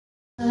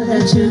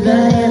That you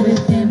got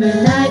everything, but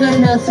I got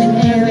nothing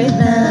here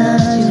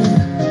without you.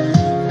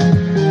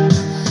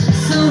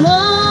 So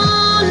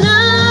one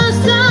last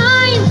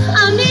time,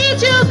 I need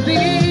you to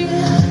be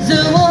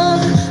the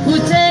one who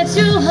takes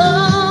you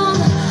home.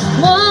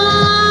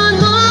 One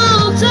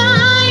more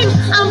time,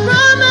 I'm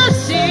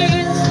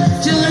promising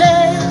to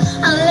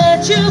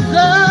let you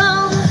go.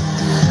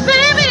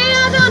 Baby,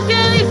 I don't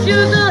care if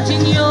you're not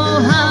in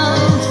your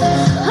house.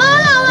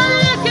 All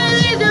I can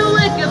is the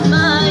wake of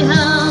my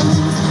house.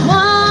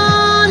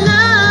 One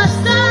last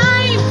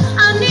time,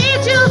 I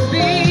need you to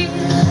be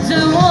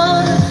the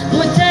one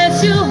who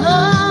takes you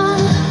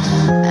home.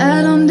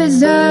 I don't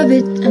deserve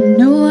it, I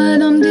know I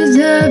don't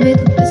deserve it,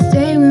 but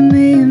stay with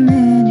me a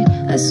minute,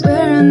 I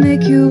swear I'll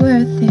make you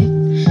worth it.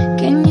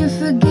 Can you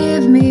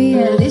forgive me,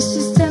 at least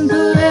just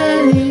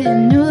temporarily? I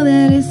know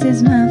that this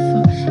is my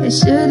fault, I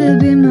should have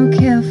been more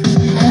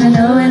careful. And I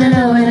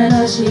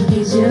know she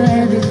gives you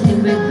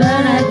everything, but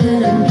I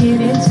couldn't give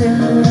it to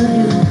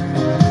you.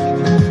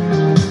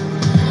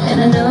 And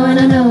I know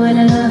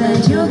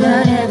that you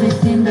got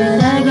everything,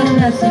 but I got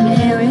nothing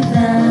here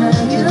without